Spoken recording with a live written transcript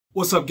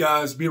What's up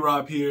guys,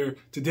 B-Rob here.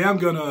 Today I'm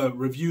gonna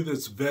review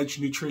this Vedge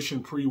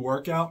Nutrition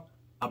pre-workout.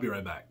 I'll be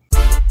right back.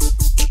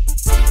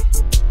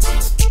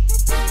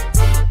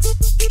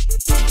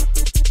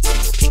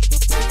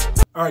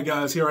 Alright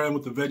guys, here I am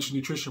with the Vedge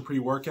Nutrition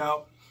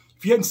pre-workout.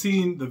 If you hadn't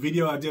seen the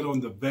video I did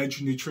on the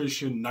Vedge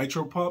Nutrition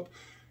Nitro Pump,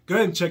 go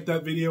ahead and check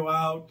that video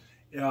out.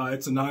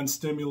 It's a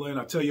non-stimulant.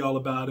 I'll tell you all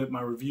about it,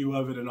 my review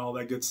of it and all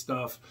that good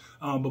stuff.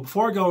 But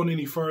before I go on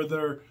any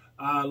further,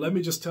 let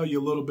me just tell you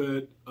a little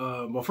bit.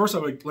 Well, first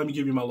let me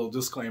give you my little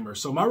disclaimer.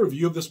 So my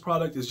review of this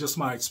product is just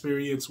my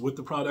experience with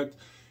the product.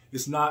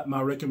 It's not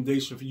my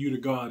recommendation for you to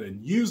go out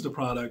and use the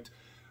product.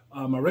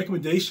 My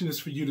recommendation is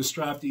for you to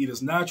strive to eat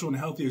as natural and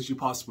healthy as you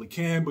possibly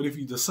can. But if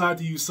you decide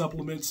to use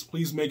supplements,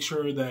 please make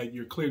sure that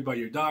you're cleared by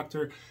your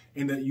doctor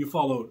and that you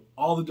followed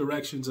all the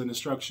directions and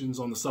instructions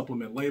on the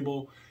supplement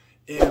label.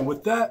 And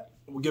with that,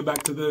 we'll get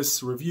back to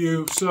this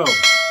review. So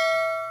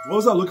what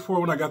was I looking for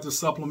when I got this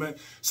supplement?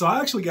 So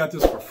I actually got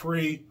this for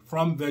free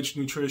from Vedge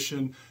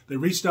Nutrition. They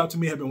reached out to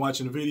me, had been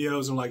watching the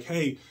videos, and like,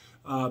 hey,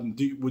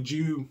 would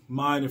you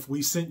mind if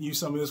we sent you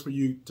some of this for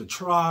you to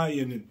try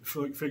and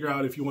figure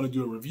out if you want to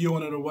do a review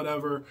on it or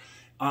whatever?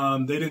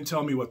 They didn't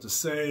tell me what to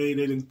say.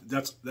 They didn't.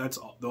 That's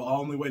the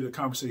only way the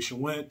conversation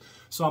went.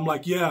 So I'm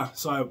like, yeah.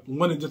 So I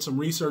went and did some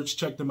research,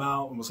 checked them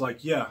out, and was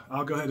like, yeah,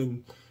 I'll go ahead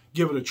and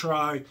give it a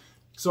try.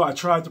 So I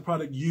tried the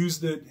product,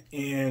 used it,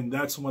 and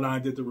that's when I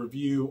did the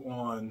review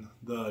on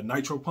the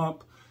Nitro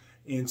Pump.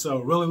 And so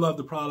really love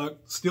the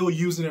product. Still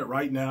using it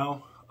right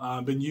now.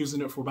 I've been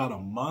using it for about a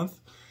month.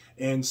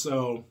 And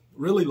so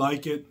really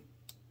like it.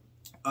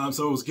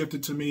 So it was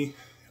gifted to me.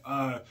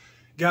 Got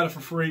it for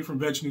free from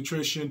Vedge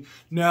Nutrition.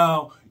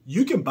 Now,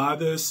 you can buy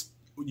this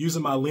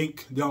using my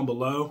link down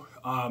below.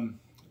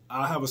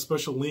 I have a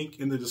special link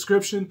in the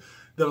description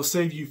that'll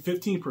save you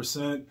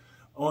 15%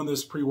 on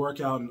this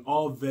pre-workout and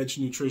all Vedge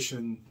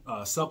Nutrition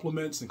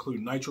supplements,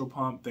 including Nitro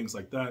Pump, things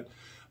like that.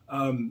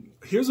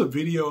 Here's a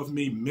video of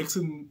me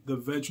mixing the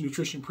Vedge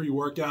Nutrition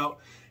pre-workout,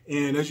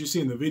 and as you see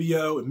in the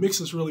video, it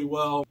mixes really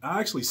well. I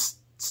actually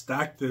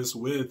stacked this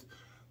with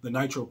the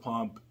Nitro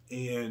Pump,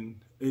 and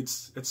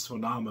it's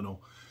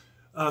phenomenal.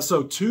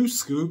 So 2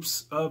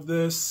 scoops of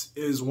this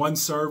is 1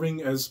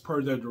 serving as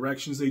per their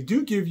directions. They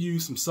do give you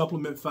some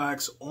supplement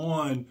facts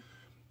on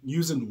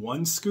using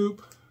 1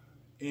 scoop.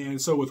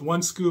 And so with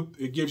 1 scoop,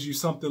 it gives you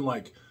something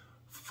like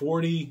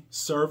 40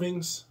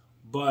 servings,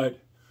 but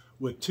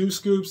with 2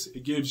 scoops,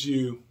 it gives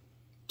you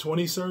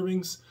 20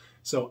 servings.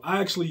 So I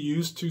actually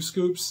used 2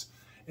 scoops.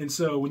 And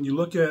so when you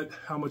look at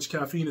how much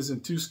caffeine is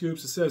in 2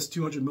 scoops, it says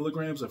 200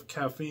 milligrams of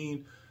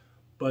caffeine,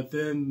 but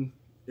then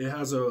it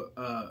has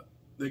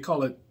they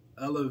call it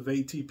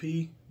Elevate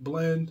TP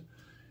blend.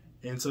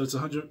 And so it's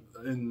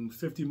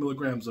 150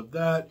 milligrams of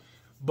that,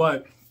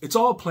 but it's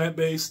all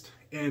plant-based.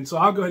 And so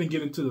I'll go ahead and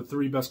get into the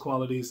 3 best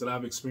qualities that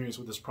I've experienced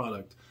with this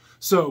product.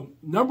 So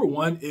number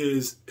 1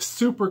 is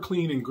super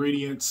clean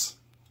ingredients,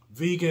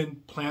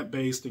 vegan,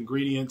 plant-based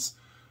ingredients.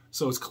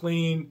 So it's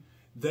clean.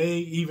 They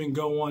even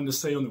go on to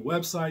say on the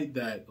website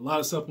that a lot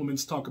of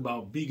supplements talk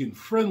about vegan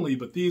friendly,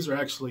 but these are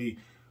actually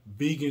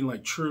vegan,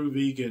 like true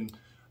vegan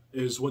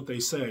is what they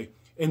say.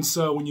 And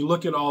so when you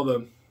look at all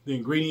the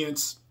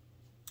ingredients,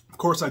 of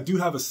course, I do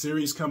have a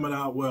series coming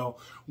out,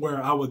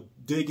 where I would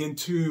dig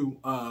into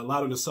a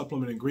lot of the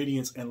supplement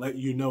ingredients and let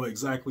you know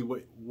exactly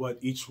what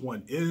each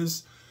one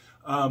is.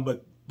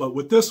 But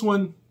with this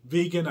one,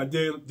 vegan, I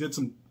did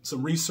some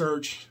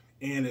research,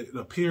 and it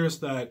appears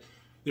that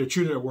they're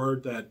true to their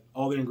word that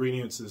all the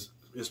ingredients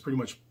is pretty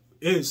much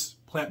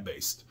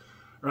plant-based,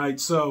 right?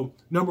 So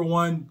number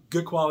 1,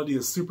 good quality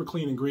is super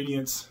clean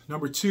ingredients.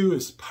 Number 2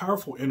 is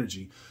powerful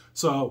energy.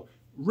 So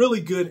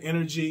really good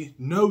energy,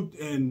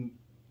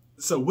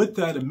 so with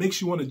that, it makes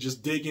you want to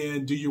just dig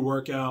in, do your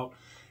workout.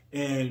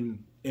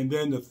 And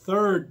then the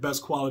 3rd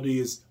best quality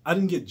is I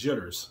didn't get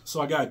jitters.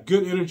 So I got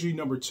good energy,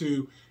 number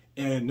 2,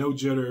 and no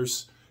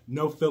jitters,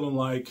 no feeling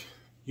like,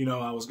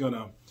 I was going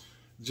to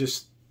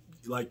just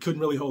couldn't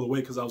really hold the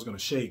weight because I was going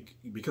to shake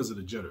because of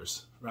the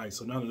jitters, right?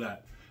 So none of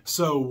that.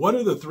 So what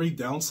are the 3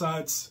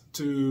 downsides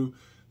to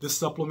this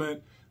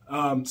supplement?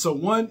 So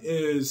one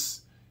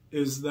is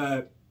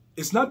that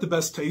it's not the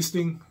best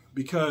tasting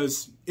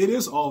because it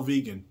is all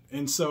vegan.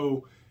 And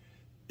so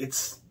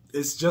it's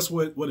just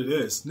what it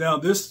is. Now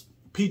this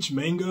peach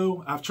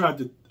mango, I've tried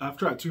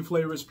 2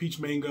 flavors,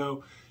 peach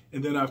mango,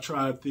 and then I've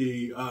tried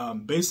the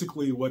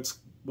basically what's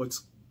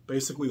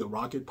basically the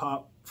rocket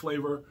pop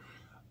flavor.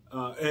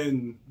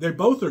 And they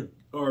both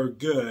are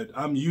good.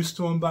 I'm used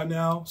to them by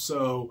now.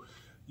 So,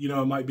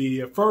 it might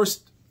be, at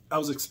first I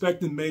was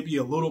expecting maybe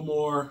a little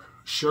more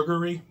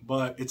sugary,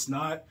 but it's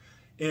not.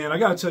 And I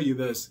gotta tell you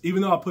this,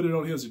 even though I put it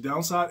on here as a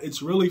downside,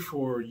 it's really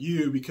for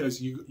you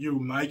because you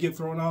might get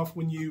thrown off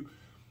when you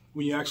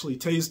actually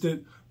taste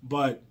it.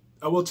 But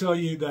I will tell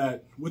you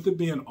that with it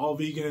being all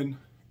vegan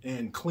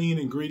and clean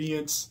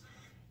ingredients,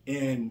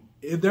 and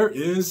it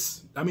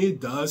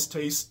does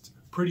taste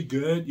pretty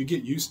good. You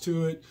get used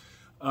to it.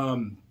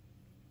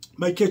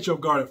 Might catch you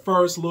off guard at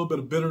first, a little bit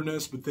of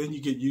bitterness, but then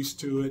you get used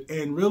to it,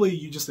 and really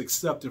you just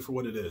accept it for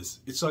what it is.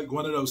 It's like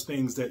one of those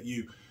things that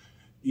you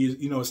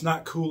You know, it's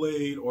not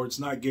Kool-Aid or it's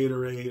not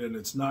Gatorade and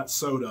it's not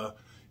soda.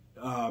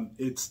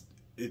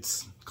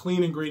 It's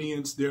clean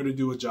ingredients there to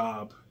do a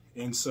job.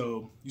 And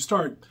so you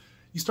start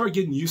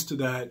getting used to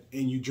that,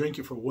 and you drink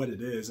it for what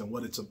it is and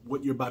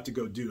what you're about to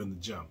go do in the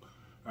gym.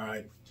 All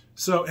right.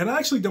 So, and I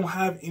actually don't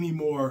have any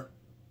more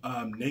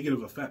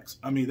negative effects.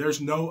 I mean,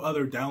 there's no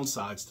other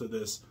downsides to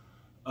this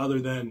other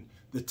than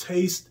the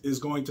taste is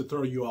going to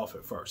throw you off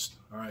at first.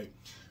 All right.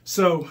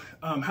 So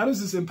how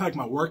does this impact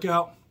my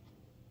workout?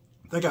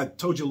 I think I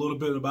told you a little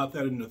bit about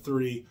that in the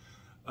three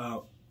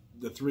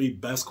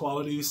best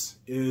qualities.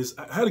 Is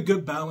I had a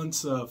good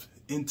balance of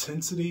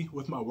intensity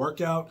with my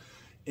workout,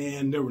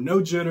 and there were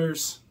no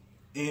jitters.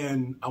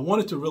 And I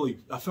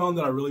found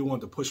that I really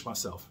wanted to push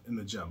myself in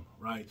the gym,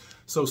 right?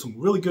 So some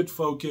really good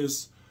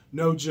focus,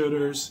 no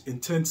jitters,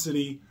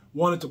 intensity,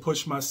 wanted to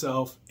push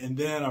myself. And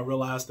then I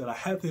realized that I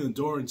had the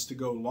endurance to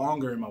go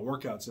longer in my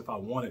workouts if I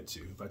wanted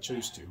to, if I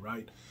chose to,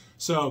 right?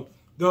 So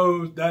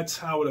though that's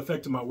how it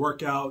affected my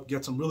workout,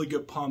 get some really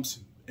good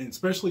pumps, and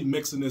especially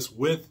mixing this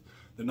with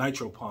the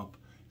nitro pump,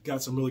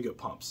 got some really good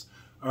pumps.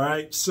 All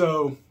right,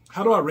 so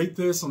how do I rate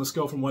this on a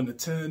scale from 1 to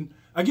 10?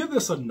 I give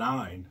this a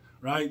 9.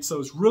 Right? So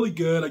it's really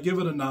good. I give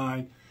it a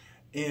 9.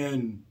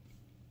 And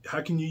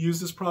how can you use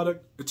this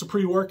product? It's a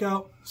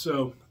pre-workout.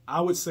 So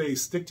I would say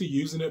stick to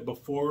using it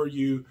before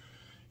you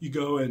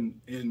go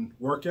and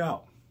work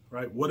out,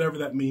 right? Whatever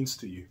that means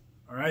to you.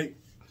 All right.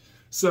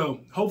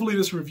 So hopefully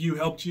this review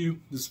helped you,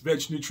 this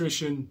Vedge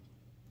Nutrition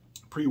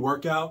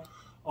pre-workout.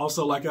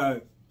 Also, like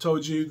I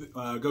told you,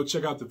 go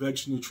check out the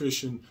Vedge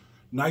Nutrition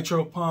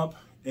Nitro Pump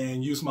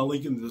and use my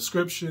link in the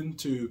description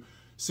to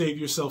save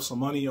yourself some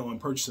money on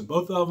purchasing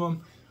both of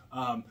them.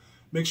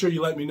 Make sure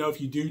you let me know if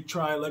you do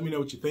try it. Let me know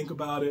what you think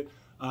about it.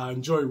 I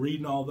enjoy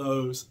reading all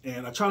those,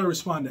 and I try to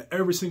respond to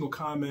every single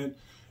comment.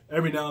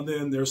 Every now and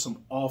then there's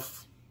some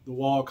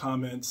off-the-wall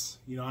comments.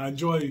 You know, I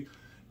enjoy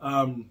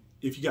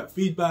if you got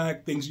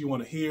feedback, things you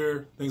want to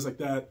hear, things like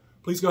that,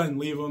 please go ahead and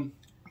leave them.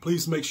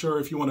 Please make sure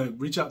if you want to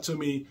reach out to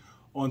me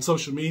on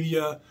social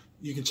media,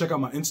 you can check out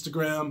my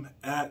Instagram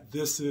at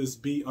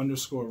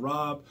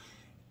thisisb_Rob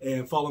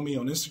and follow me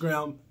on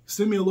Instagram.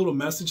 Send me a little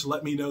message.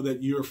 Let me know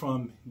that you're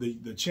from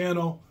the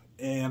channel,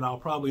 and I'll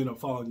probably end up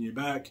following you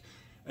back.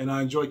 And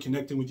I enjoy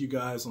connecting with you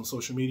guys on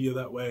social media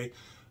that way.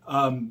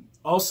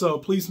 Also,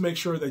 please make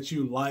sure that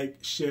you like,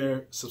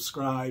 share,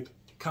 subscribe,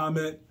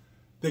 comment.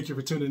 Thank you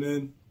for tuning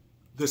in.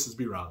 This is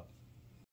B-Rob.